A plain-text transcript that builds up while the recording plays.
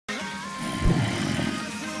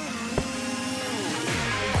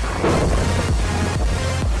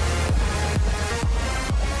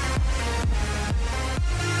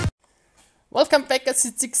Welcome back at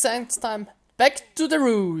Six time. Back to the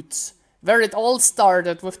roots, where it all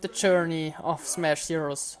started with the journey of Smash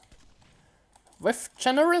Heroes. With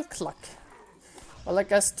General Cluck. Well, I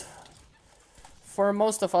guess for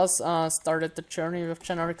most of us started the journey with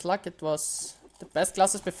General Cluck. It was the best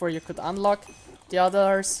classes before you could unlock the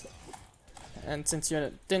others. And since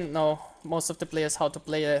you didn't know, most of the players, how to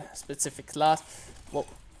play a specific class. Whoa.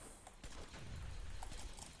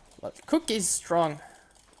 Well, Cookie is strong.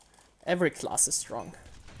 Every class is strong.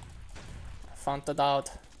 I found that out.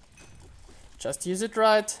 Just use it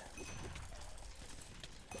right.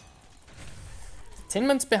 Tin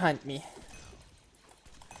Man's behind me.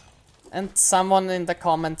 And someone in the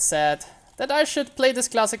comments said that I should play this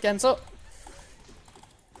class again, so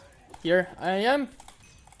here I am.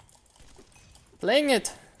 Playing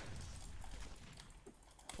it.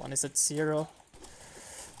 One is at 0.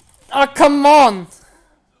 Oh, come on!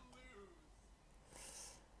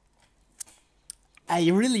 I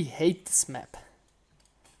really hate this map.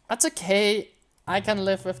 That's okay. I can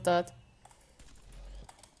live with that.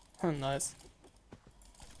 Oh, nice.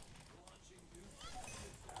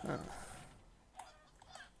 Oh.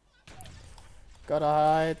 Gotta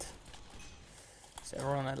hide. Is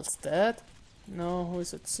everyone else dead? No, who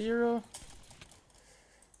is at 0?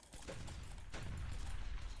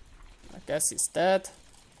 I guess he's dead.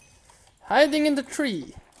 Hiding in the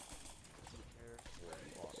tree.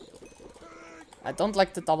 I don't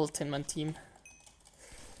like the double Tin Man team.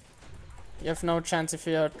 You have no chance if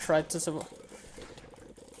you try to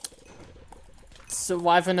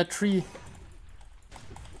survive in a tree.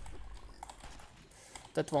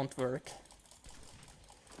 That won't work.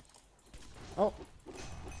 Oh.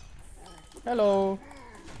 Hello.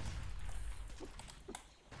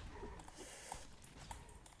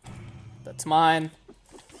 That's mine.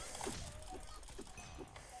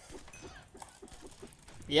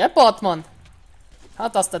 Yeah, Botman. How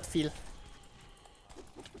does that feel?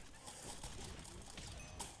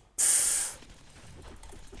 Pfft.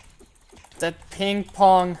 That ping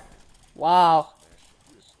pong. Wow.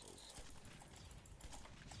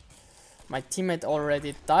 My teammate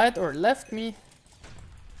already died or left me.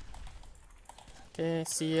 Okay,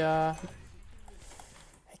 see ya.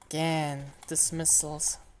 Again,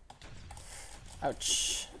 dismissals.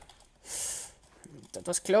 Ouch. That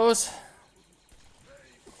was close.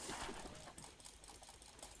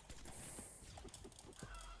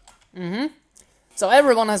 So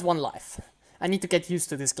everyone has one life. I need to get used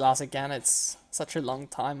to this class again. It's such a long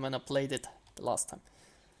time when I played it the last time.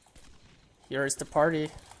 Here is the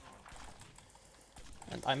party.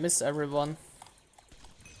 And I miss everyone.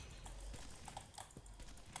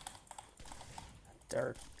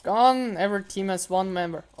 They're gone. Every team has one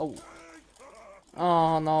member. Oh.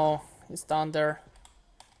 Oh no. He's down there.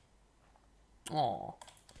 Oh.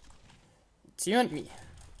 It's you and me.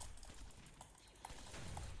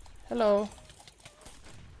 Hello.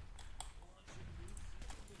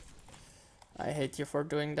 I hate you for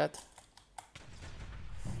doing that.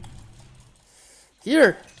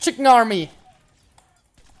 Here, Chicken Army.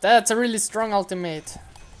 That's a really strong ultimate.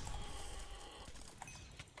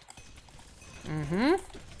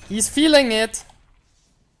 He's feeling it.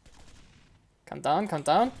 Calm down, calm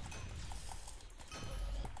down.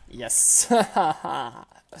 Yes.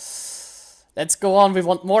 Let's go on, we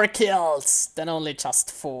want more kills than only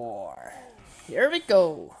just 4. Here we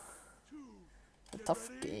go. A tough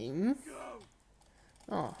game.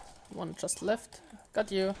 Oh, one just left.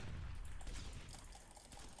 Got you.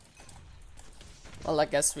 Well, I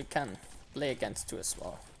guess we can play against 2 as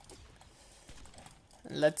well.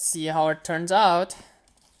 Let's see how it turns out.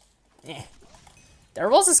 Eh. There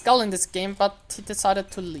was a skull in this game, but he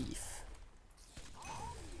decided to leave.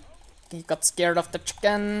 He got scared of the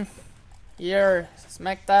chicken. Here,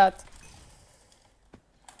 smack that.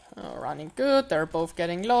 Oh, running good, they're both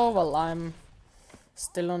getting low while I'm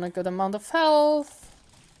still on a good amount of health.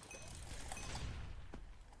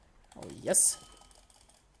 Oh yes.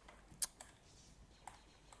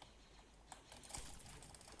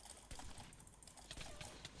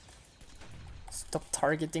 Stop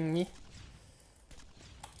targeting me.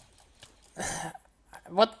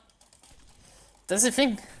 What does he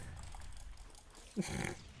think?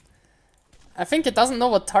 I think it doesn't know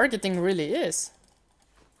what targeting really is.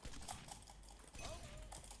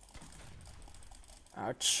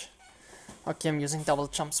 Ouch. Okay, I'm using double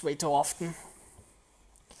jumps way too often.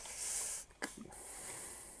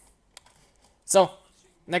 So,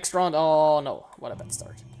 next round. Oh no, what a bad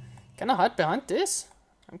start. Can I hide behind this?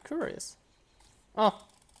 I'm curious. Oh,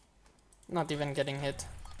 not even getting hit.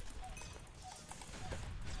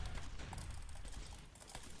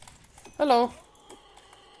 Hello.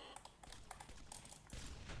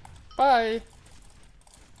 Bye.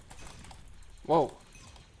 Whoa.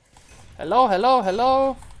 Hello, hello,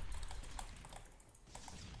 hello.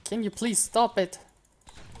 Can you please stop it?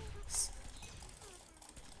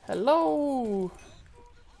 Hello.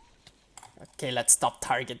 Okay, let's stop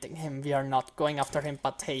targeting him. We are not going after him,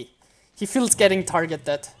 but hey, he feels getting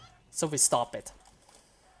targeted, so we stop it.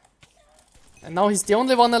 And now he's the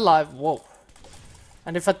only one alive. Whoa.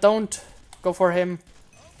 And if I don't go for him...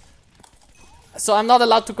 So I'm not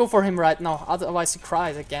allowed to go for him right now, otherwise he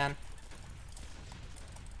cries again.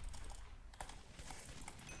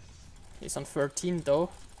 He's on 13 though.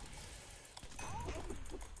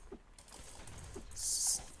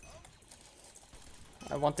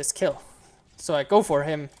 I want this kill. So I go for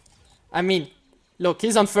him. I mean, look,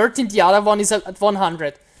 he's on 13, the other one is at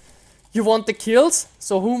 100. You want the kills?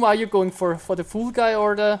 So whom are you going for? For the fool guy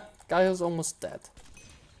or the guy who's almost dead?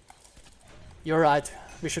 You're right,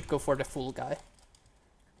 we should go for the fool guy.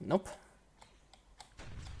 Nope.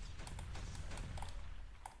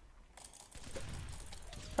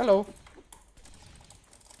 Hello.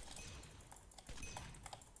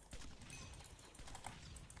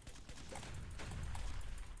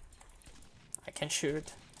 I can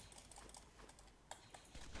shoot.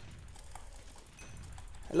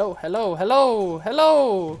 Hello, hello, hello,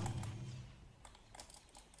 hello!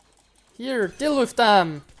 Here, deal with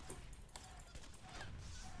them!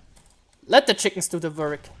 Let the chickens do the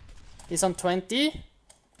work. He's on 20.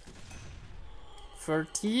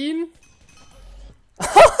 13.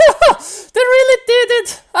 They really did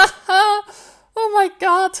it! Oh my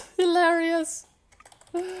god, hilarious.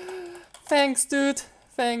 Thanks, dude.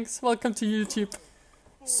 Thanks. Welcome to YouTube.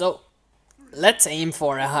 So, let's aim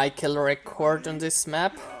for a high kill record on this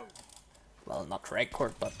map. Well, not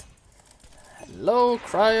record, but... Hello,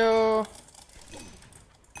 Cryo.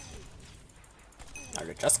 Are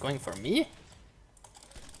they just going for me?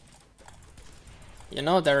 You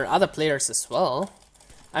know, there are other players as well.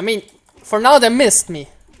 I mean, for now they missed me.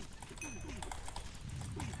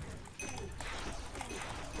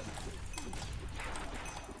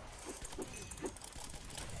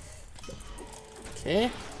 Okay.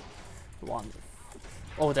 One.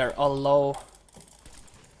 Oh, they're all low.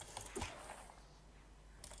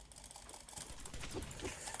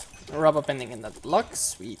 Rubber banding in that block.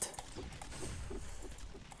 Sweet.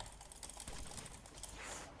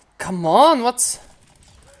 Come on, what's...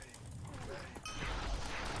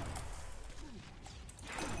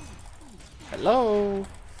 Hello?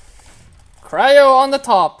 Cryo on the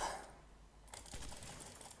top.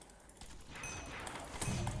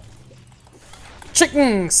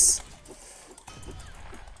 Chickens!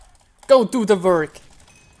 Go do the work.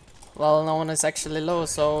 Well, no one is actually low,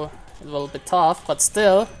 so it will be tough, but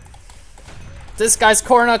still. This guy's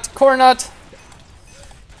cornered, cornered!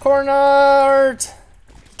 Cornered!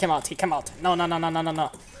 He came out. No, no, no, no, no, no,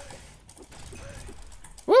 no.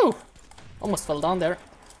 Woo! Almost fell down there.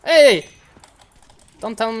 Hey!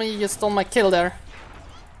 Don't tell me you stole my kill there.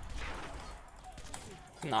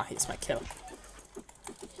 Nah, he's my kill.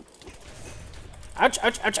 Ouch,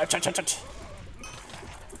 ouch, ouch, ouch, ouch, ouch, ouch.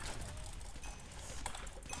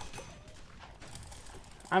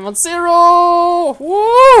 I'm on 0!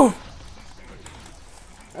 Woo!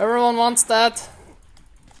 Everyone wants that.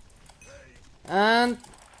 And...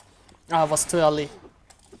 Ah, it was too early.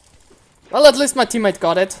 Well, at least my teammate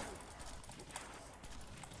got it.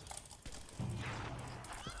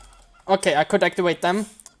 Okay, I could activate them.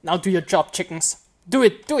 Now do your job, chickens. Do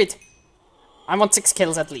it, do it! I want 6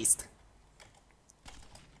 kills at least.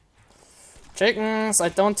 Chickens, I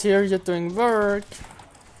don't hear you doing work.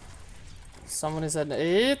 Someone is at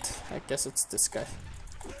 8. I guess it's this guy.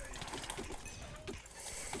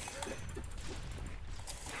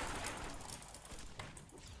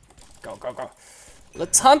 Go, go, go.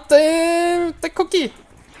 Let's hunt the cookie.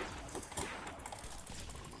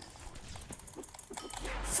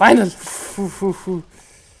 Finally.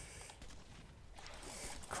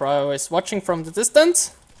 Cryo is watching from the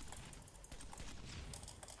distance.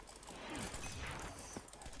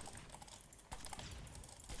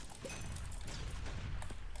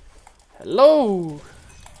 Hello.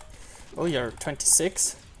 Oh, you're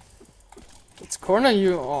 26. Let's corner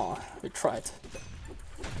you. Oh, we tried.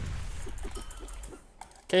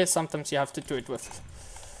 Okay, sometimes you have to do it with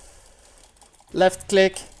left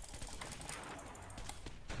click.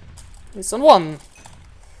 He's on 1.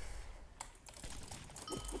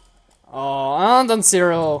 Oh, and on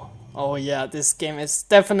 0. Oh yeah, this game is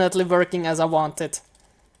definitely working as I wanted.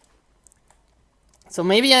 So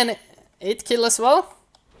maybe an 8 kill as well?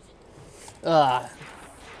 Now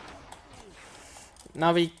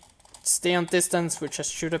we stay on distance, we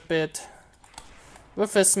just shoot a bit.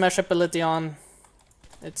 With his smash ability on,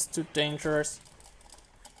 it's too dangerous.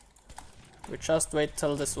 We just wait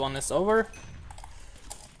till this one is over.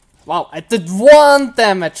 Wow, I did 1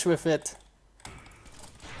 damage with it.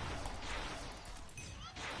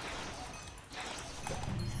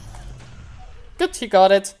 Good, he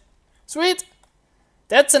got it. Sweet.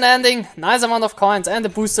 That's an ending. Nice amount of coins and a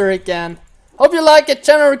booster again. Hope you like it.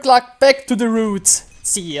 General Cluck, back to the roots.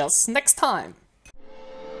 See us next time.